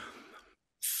really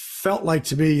felt like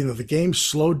to me, the game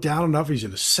slowed down enough. He's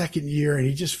in his second year, and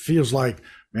he just feels like,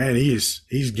 man, he's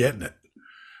getting it.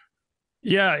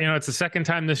 Yeah, it's the second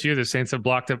time this year the Saints have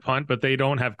blocked a punt, but they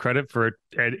don't have credit for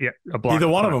a block. Either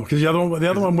one of them, because the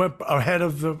other one went ahead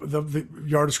of the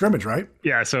yard of scrimmage, right?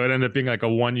 Yeah, so it ended up being like a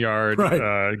 1 yard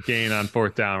gain on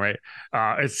fourth down, right?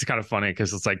 It's kind of funny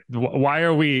because it's like,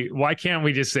 why can't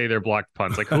we just say they're blocked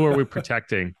punts? Like, who are we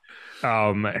protecting?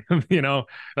 Like,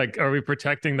 are we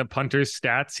protecting the punter's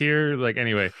stats here? Like,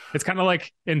 anyway, it's kind of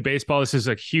like in baseball. This is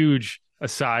a huge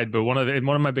aside, but one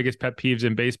of my biggest pet peeves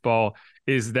in baseball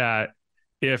is that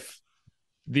if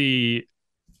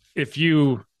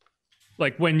you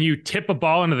like when you tip a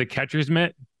ball into the catcher's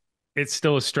mitt, it's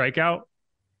still a strikeout.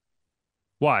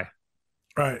 Why?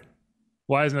 Right.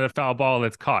 Why isn't it a foul ball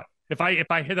that's caught? If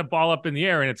I hit a ball up in the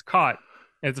air and it's caught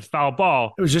and it's a foul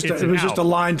ball, it was just a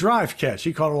line drive catch.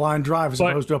 He called a line drive as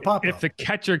opposed to a pop-up. If the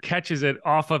catcher catches it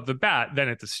off of the bat, then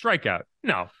it's a strikeout.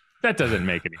 No, that doesn't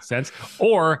make any sense.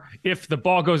 Or if the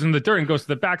ball goes in the dirt and goes to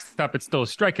the backstop, it's still a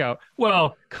strikeout.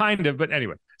 Well, kind of, but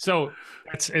anyway. So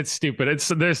it's stupid.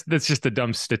 That's just a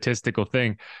dumb statistical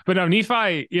thing. But now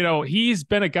Nephi, he's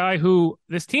been a guy who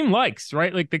this team likes,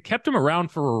 right? Like they kept him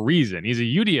around for a reason. He's a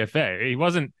UDFA. He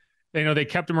wasn't, they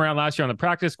kept him around last year on the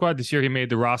practice squad. This year he made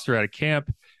the roster at a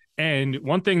camp. And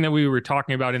one thing that we were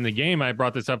talking about in the game, I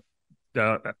brought this up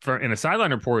in a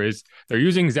sideline report, is they're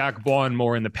using Zach Bond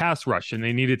more in the pass rush, and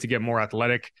they needed to get more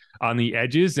athletic on the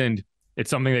edges. And it's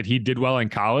something that he did well in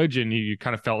college, and you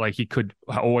kind of felt like he could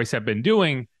always have been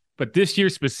doing. But this year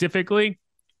specifically,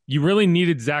 you really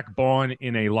needed Zach Bond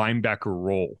in a linebacker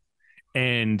role.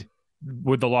 And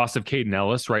with the loss of Caden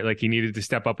Ellis, right, like he needed to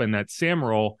step up in that Sam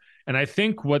role. And I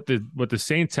think what the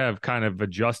Saints have kind of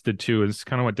adjusted to, and this is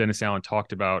kind of what Dennis Allen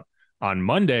talked about on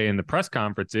Monday in the press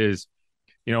conference, is,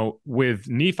 with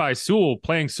Nephi Sewell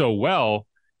playing so well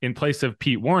in place of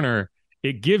Pete Werner,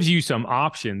 it gives you some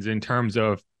options in terms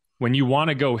of when you want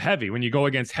to go heavy, when you go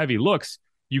against heavy looks,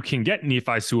 you can get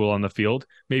Nephi Sewell on the field,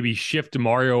 maybe shift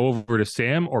Mario over to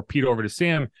Sam or Pete over to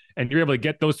Sam, and you're able to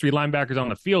get those three linebackers on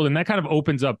the field. And that kind of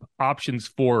opens up options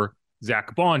for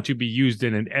Zach Bond to be used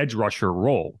in an edge rusher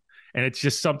role. And it's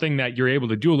just something that you're able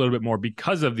to do a little bit more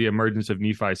because of the emergence of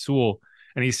Nephi Sewell.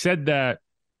 And he said that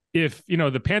if,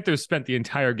 the Panthers spent the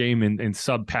entire game in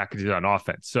sub packages on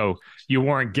offense, so you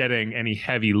weren't getting any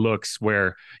heavy looks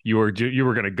where you were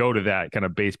going to go to that kind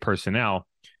of base personnel.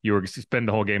 You were going to spend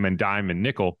the whole game in dime and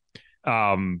nickel.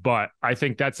 But I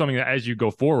think that's something that as you go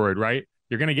forward, right,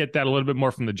 you're going to get that a little bit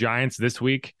more from the Giants this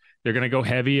week. They're going to go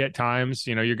heavy at times.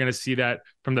 You're going to see that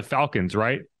from the Falcons,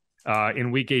 right?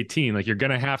 In week 18, like you're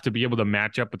going to have to be able to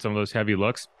match up with some of those heavy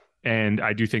looks. And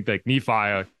I do think like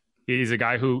Nephi, he's a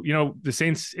guy who, the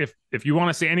Saints, if you want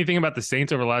to say anything about the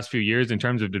Saints over the last few years in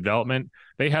terms of development,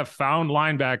 they have found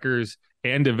linebackers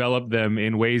and developed them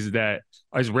in ways that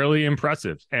is really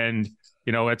impressive. And,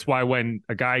 that's why when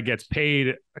a guy gets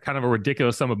paid a kind of a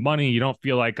ridiculous sum of money, you don't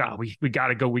feel like, we got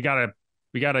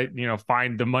to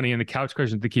find the money in the couch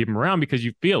cushion to keep him around, because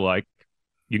you feel like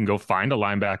you can go find a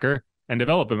linebacker and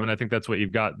develop him. And I think that's what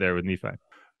you've got there with Nephi.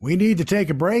 We need to take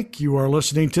a break. You are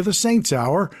listening to the Saints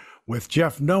Hour with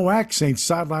Jeff Nowak, Saints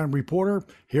sideline reporter,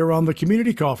 here on the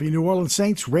Community Coffee New Orleans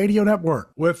Saints Radio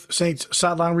Network. With Saints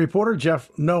sideline reporter Jeff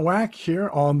Nowak here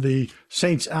on the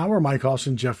Saints Hour. Mike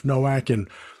Austin, Jeff Nowak, and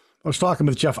I was talking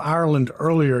with Jeff Ireland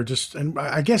earlier, and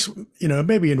I guess,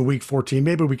 maybe in week 14,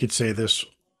 maybe we could say this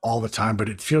all the time, but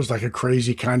it feels like a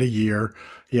crazy kind of year.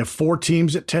 You have 4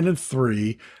 teams at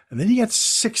 10-3, and then you got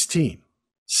 16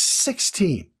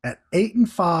 at 8-5,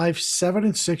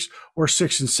 7-6, or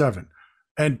 6-7.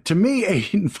 And to me,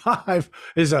 8-5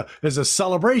 is a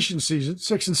celebration season.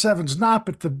 6-7 is not,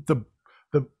 but the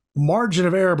margin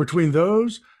of error between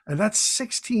those, and that's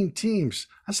 16 teams.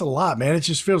 That's a lot, man. It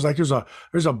just feels like there's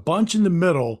a bunch in the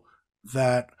middle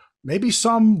that maybe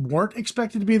some weren't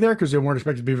expected to be there because they weren't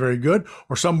expected to be very good,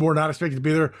 or some were not expected to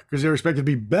be there because they were expected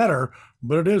to be better.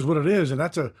 But it is what it is, and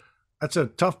that's a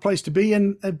tough place to be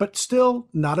in, but still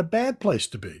not a bad place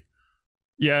to be.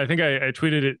 Yeah, I think I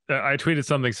tweeted it. I tweeted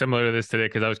something similar to this today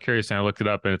because I was curious and I looked it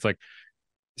up, and it's like,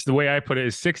 the way I put it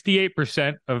is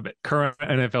 68% of current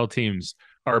NFL teams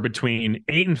are between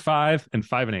 8-5 and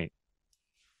 5-8.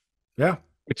 Yeah,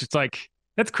 which is like,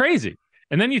 that's crazy.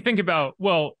 And then you think about,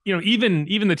 well, even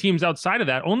the teams outside of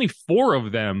that, only 4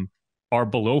 of them are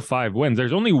below 5 wins.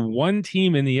 There's only one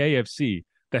team in the AFC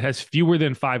that has fewer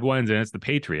than 5 wins, and it's the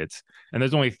Patriots. And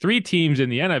there's only 3 teams in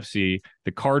the NFC,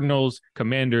 the Cardinals,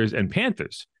 Commanders, and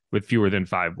Panthers, with fewer than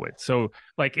 5 wins. So,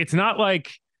 like, it's not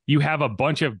like you have a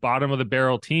bunch of bottom of the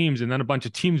barrel teams and then a bunch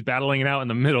of teams battling it out in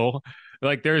the middle.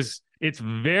 Like, there's a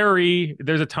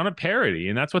ton of parity,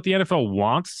 and that's what the NFL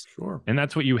wants. Sure. And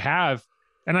that's what you have.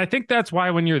 And I think that's why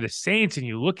when you're the Saints and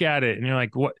you look at it and you're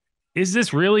like, what, is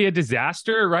this really a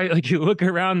disaster, right? Like, you look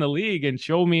around the league and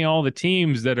show me all the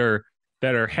teams that are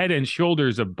head and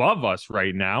shoulders above us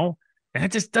right now. And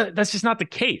that's just not the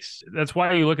case. That's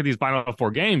why you look at these final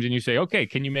 4 games and you say, okay,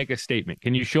 can you make a statement?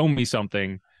 Can you show me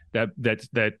something that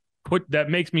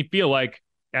makes me feel like,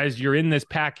 as you're in this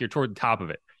pack, you're toward the top of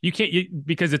it? You can't,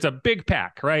 because it's a big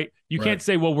pack, right? You can't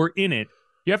say, well, we're in it.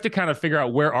 You have to kind of figure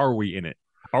out, where are we in it?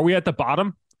 Are we at the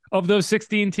bottom of those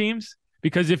 16 teams?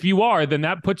 Because if you are, then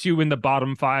that puts you in the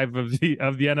bottom 5 of the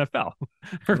NFL,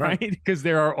 right? Because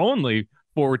there are only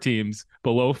 4 teams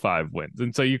below 5 wins.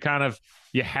 And so you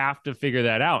have to figure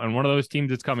that out. And one of those teams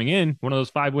that's coming in, one of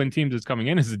those 5-win teams that's coming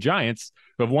in, is the Giants,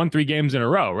 who have won 3 games in a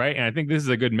row, right? And I think this is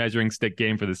a good measuring stick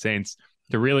game for the Saints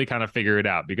to really kind of figure it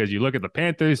out, because you look at the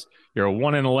Panthers, you're a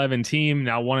 1-11 team,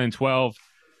 now 1-12.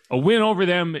 A win over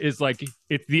them is like,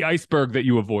 it's the iceberg that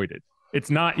you avoided. It's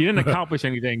not, you didn't accomplish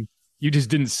anything, you just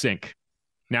didn't sink.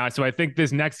 Now, so I think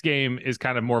this next game is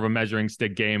kind of more of a measuring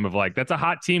stick game of like, that's a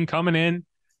hot team coming in.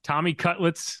 Tommy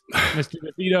Cutlets, Mr.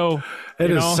 DeVito.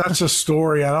 It is such a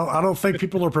story. I don't think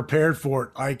people are prepared for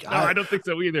it. I don't think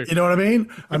so either. You know what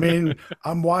I mean?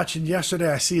 I'm watching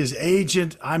yesterday. I see his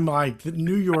agent. I'm like,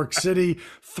 New York City,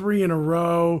 3 in a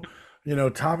row.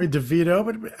 Tommy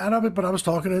DeVito. But I was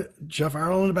talking to Jeff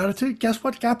Ireland about it too. Guess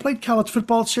what? The guy played college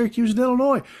football at Syracuse in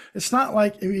Illinois. It's not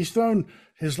like he's thrown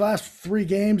his last 3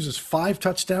 games is 5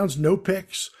 touchdowns, no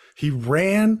picks. He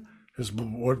ran.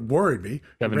 What worried me.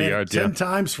 70 yards, 10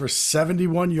 times for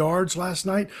 71 yards last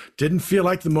night. Didn't feel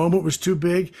like the moment was too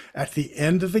big at the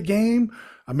end of the game.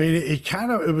 I mean,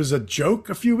 it was a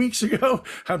joke a few weeks ago.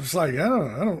 I was like, I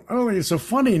don't think it's so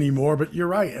funny anymore. But you're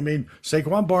right. I mean,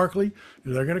 Saquon Barkley,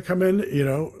 they're going to come in.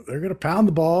 They're going to pound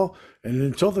the ball, and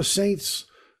until the Saints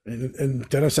and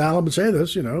Dennis Allen would say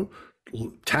this,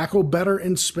 tackle better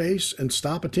in space and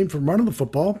stop a team from running the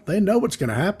football, they know what's going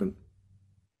to happen.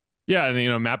 Yeah,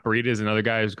 and Matt Breida is another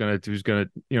guy who's gonna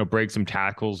break some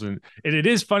tackles, and it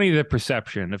is funny, the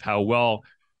perception of how well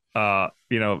Tommy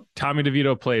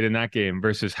DeVito played in that game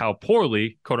versus how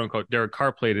poorly, quote unquote, Derek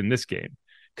Carr played in this game,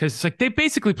 because it's like they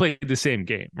basically played the same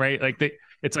game, right? Like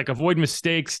it's like, avoid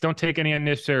mistakes, don't take any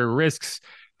unnecessary risks,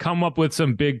 come up with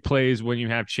some big plays when you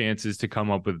have chances to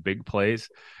come up with big plays.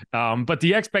 But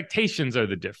the expectations are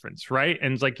the difference, right?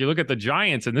 And it's like, you look at the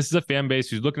Giants, and this is a fan base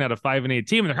who's looking at a 5-8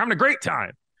 team, and they're having a great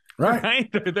time. Right.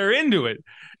 They're into it.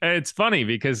 And it's funny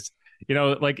because,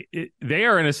 they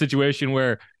are in a situation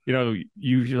where,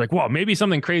 you're like, well, maybe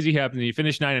something crazy happens and you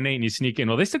finish 9-8 and you sneak in.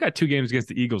 Well, they still got 2 games against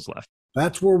the Eagles left.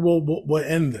 That's where we'll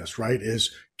end this, right?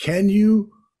 Is, can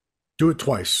you do it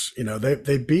twice?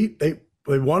 They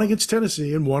won against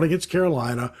Tennessee and won against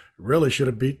Carolina. Really should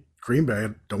have beat Green Bay. I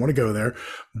don't want to go there.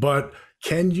 But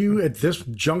can you, at this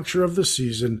juncture of the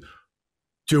season,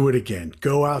 do it again?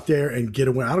 Go out there and get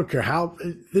a win. I don't care how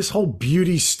this whole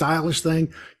beauty stylish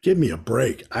thing. Give me a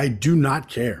break. I do not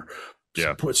care.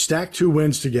 Yeah. Stack 2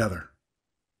 wins together.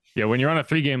 Yeah, when you're on a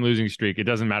 3-game losing streak, it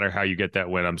doesn't matter how you get that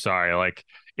win. I'm sorry,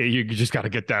 you just got to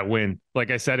get that win.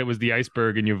 Like I said, it was the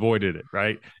iceberg, and you avoided it.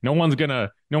 Right? No one's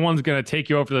gonna take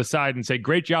you over to the side and say,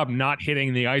 "Great job not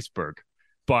hitting the iceberg,"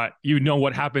 but you know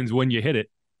what happens when you hit it.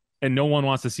 And no one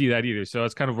wants to see that either. So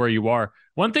that's kind of where you are.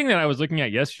 One thing that I was looking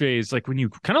at yesterday is, like, when you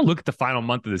kind of look at the final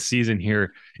month of the season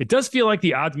here, it does feel like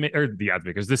the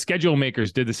schedule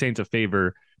makers did the Saints a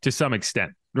favor to some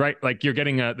extent, right? Like, you're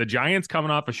getting the Giants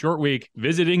coming off a short week,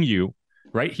 visiting you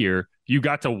right here. You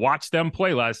got to watch them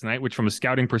play last night, which from a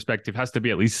scouting perspective has to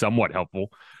be at least somewhat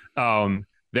helpful.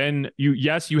 Then you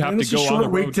have to go on a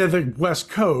short week to the West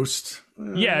Coast.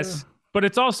 Yes. But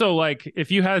it's also like,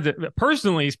 if you had to,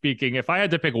 personally speaking, if I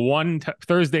had to pick one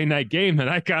Thursday night game that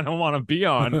I kind of want to be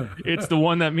on, it's the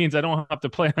one that means I don't have to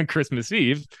play on Christmas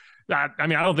Eve. I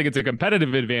don't think it's a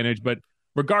competitive advantage, but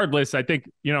regardless, I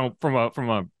think, from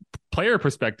a player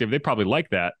perspective, they probably like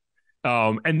that.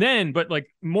 But like,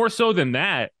 more so than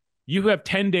that, you have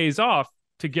 10 days off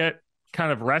to get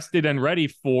kind of rested and ready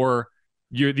for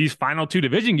these final 2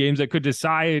 division games that could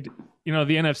decide, the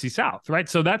NFC South, right?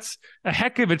 So that's a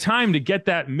heck of a time to get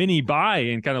that mini bye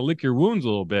and kind of lick your wounds a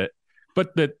little bit.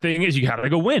 But the thing is, you got to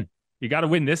go win. You got to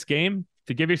win this game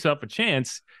to give yourself a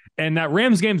chance. And that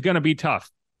Rams game is going to be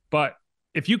tough. But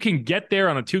if you can get there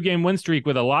on a 2-game win streak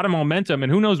with a lot of momentum,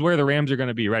 and who knows where the Rams are going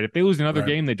to be, right? If they lose another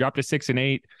game, they drop to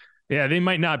 6-8. Yeah, they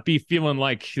might not be feeling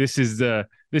like this is a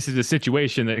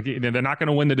situation that they're not going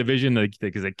to win the division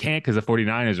because they can't, because the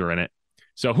 49ers are in it.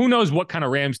 So who knows what kind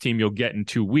of Rams team you'll get in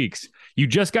 2 weeks. You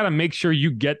just got to make sure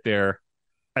you get there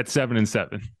at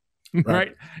 7-7,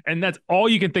 right? And that's all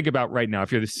you can think about right now.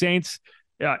 If you're the Saints,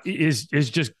 is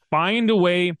just find a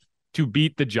way to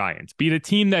beat the Giants, beat a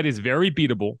team that is very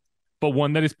beatable, but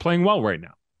one that is playing well right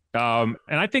now. And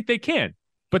I think they can,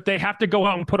 but they have to go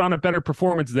out and put on a better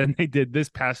performance than they did this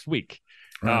past week.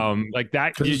 Like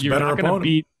that, you're not going to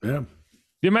beat. Yeah.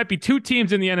 There might be two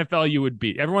teams in the NFL you would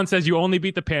beat. Everyone says you only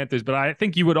beat the Panthers, but I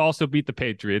think you would also beat the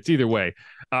Patriots. Either way,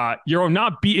 you're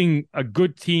not beating a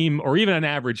good team or even an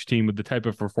average team with the type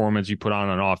of performance you put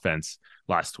on offense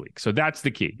last week. So that's the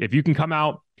key. If you can come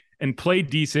out and play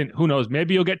decent, who knows?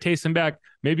 Maybe you'll get Taysom back.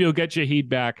 Maybe you'll get Shaheed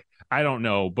back. I don't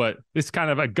know, but this is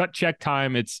kind of a gut check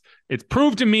time. It's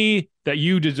proved to me that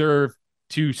you deserve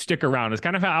to stick around. It's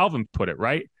kind of how Alvin put it,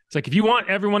 right? It's like if you want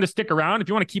everyone to stick around, if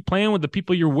you want to keep playing with the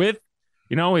people you're with,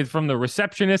 from the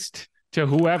receptionist to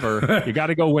whoever, you got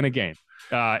to go win a game.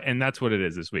 And that's what it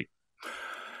is this week.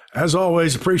 As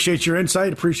always, appreciate your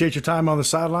insight. Appreciate your time on the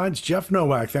sidelines. Jeff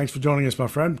Nowak, thanks for joining us, my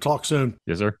friend. Talk soon.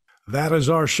 Yes, sir. That is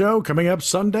our show. Coming up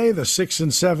Sunday, the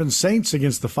 6-7 Saints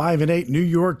against the 5-8 New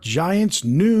York Giants,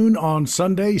 noon on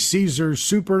Sunday, Caesars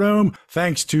Superdome.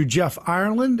 Thanks to Jeff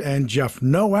Ireland and Jeff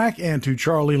Nowak and to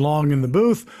Charlie Long in the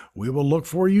booth. We will look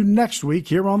for you next week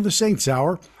here on the Saints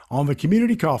Hour on the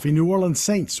Community Coffee New Orleans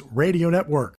Saints Radio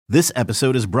Network. This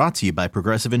episode is brought to you by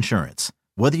Progressive Insurance.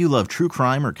 Whether you love true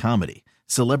crime or comedy,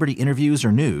 celebrity interviews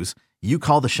or news, you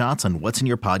call the shots on what's in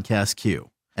your podcast queue.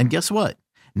 And guess what?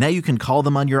 Now you can call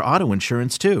them on your auto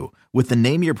insurance too with the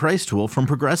Name Your Price tool from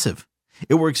Progressive.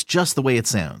 It works just the way it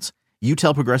sounds. You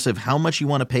tell Progressive how much you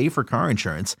want to pay for car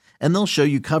insurance, and they'll show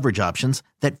you coverage options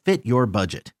that fit your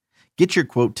budget. Get your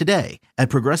quote today at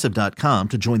Progressive.com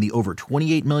to join the over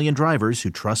 28 million drivers who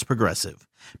trust Progressive.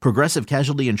 Progressive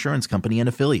Casualty Insurance Company and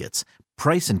Affiliates.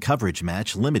 Price and coverage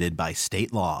match limited by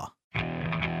state law.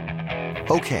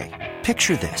 Okay,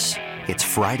 picture this. It's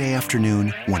Friday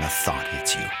afternoon when a thought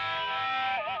hits you.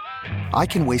 I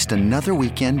can waste another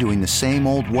weekend doing the same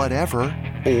old whatever,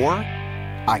 or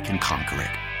I can conquer it.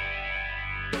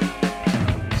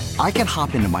 I can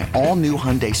hop into my all-new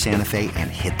Hyundai Santa Fe and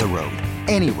hit the road.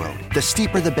 Any road. The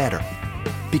steeper, the better.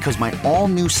 Because my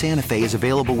all-new Santa Fe is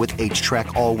available with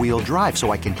H-Track all-wheel drive,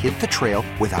 so I can hit the trail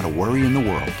without a worry in the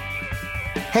world.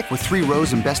 Heck, with 3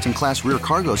 rows and best-in-class rear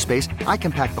cargo space, I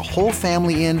can pack the whole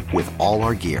family in with all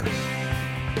our gear.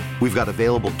 We've got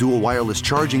available dual wireless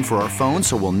charging for our phones,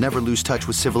 so we'll never lose touch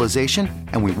with civilization,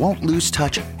 and we won't lose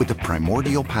touch with the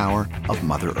primordial power of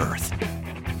Mother Earth.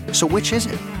 So which is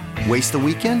it? Waste the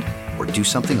weekend or do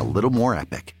something a little more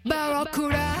epic?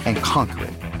 And conquer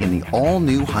it in the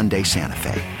all-new Hyundai Santa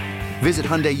Fe. Visit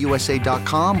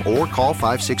HyundaiUSA.com or call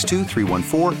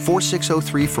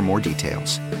 562-314-4603 for more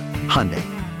details. Hyundai,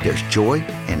 there's joy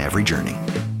in every journey.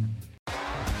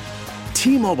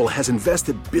 T-Mobile has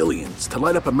invested billions to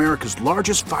light up America's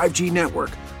largest 5G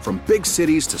network, from big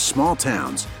cities to small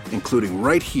towns, including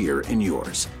right here in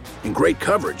yours. And great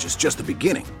coverage is just the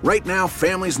beginning. Right now,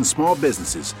 families and small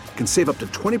businesses can save up to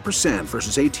 20%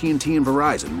 versus AT&T and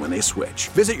Verizon when they switch.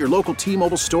 Visit your local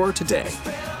T-Mobile store today.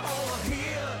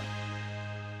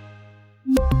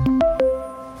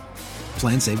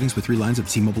 Plan savings with 3 lines of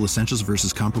T-Mobile Essentials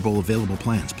versus comparable available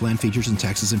plans. Plan features and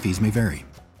taxes and fees may vary.